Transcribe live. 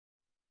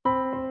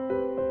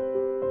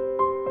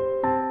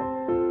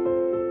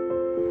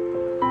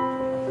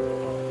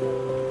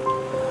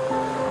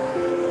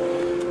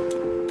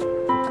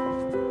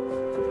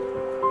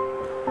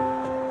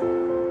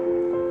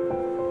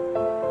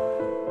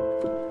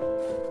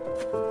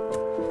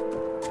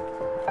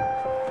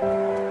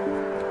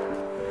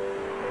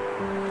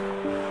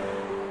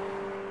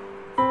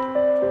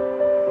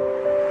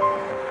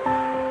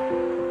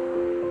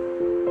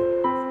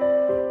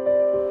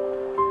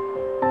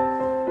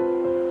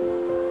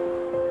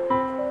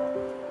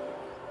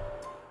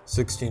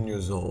16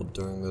 years old,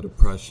 during the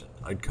Depression,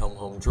 I'd come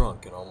home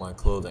drunk in all my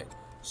clothing.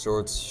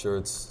 Shorts,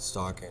 shirts,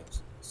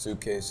 stockings,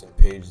 suitcase, and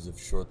pages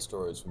of short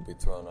stories would be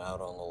thrown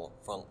out on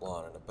the front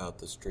lawn and about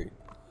the street.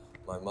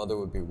 My mother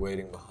would be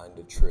waiting behind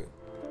a tree.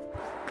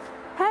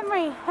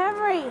 Henry,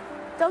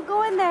 don't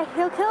go in there.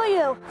 He'll kill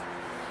you.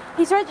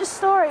 He's read your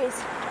stories.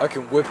 I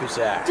can whip his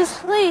ass.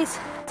 Just please,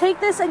 take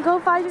this and go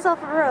find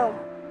yourself a room.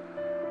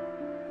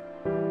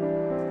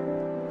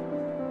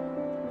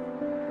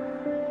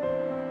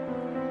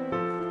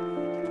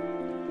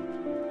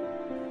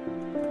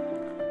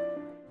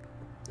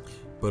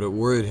 But it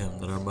worried him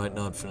that I might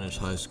not finish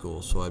high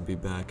school, so I'd be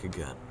back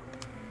again.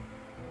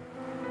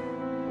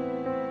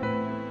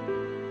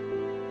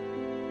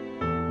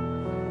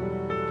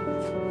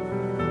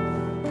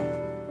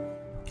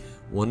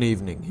 One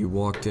evening, he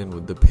walked in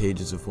with the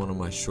pages of one of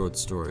my short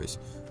stories,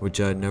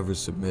 which I had never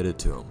submitted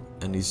to him,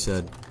 and he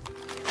said,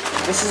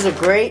 "This is a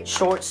great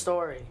short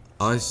story."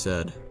 I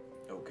said,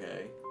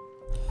 Okay.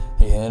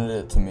 He handed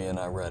it to me and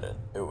I read it.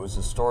 It was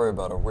a story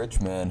about a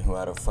rich man who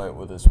had a fight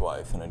with his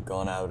wife and had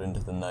gone out into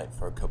the night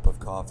for a cup of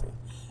coffee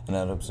and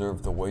had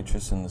observed the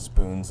waitress and the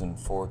spoons and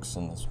forks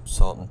and the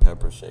salt and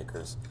pepper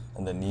shakers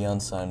and the neon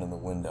sign in the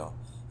window,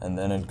 and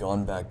then had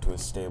gone back to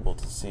his stable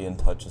to see and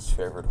touch his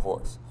favorite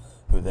horse,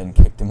 who then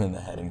kicked him in the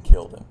head and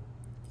killed him.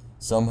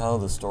 Somehow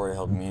the story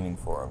held meaning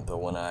for him, though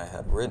when I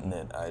had written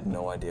it, I had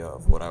no idea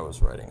of what I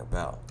was writing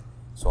about.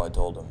 So I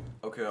told him,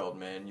 Okay, old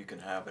man, you can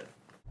have it.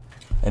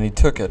 and he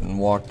took it and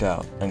walked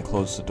out and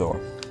closed the door.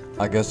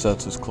 I guess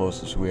that's as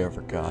close as we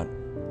ever got.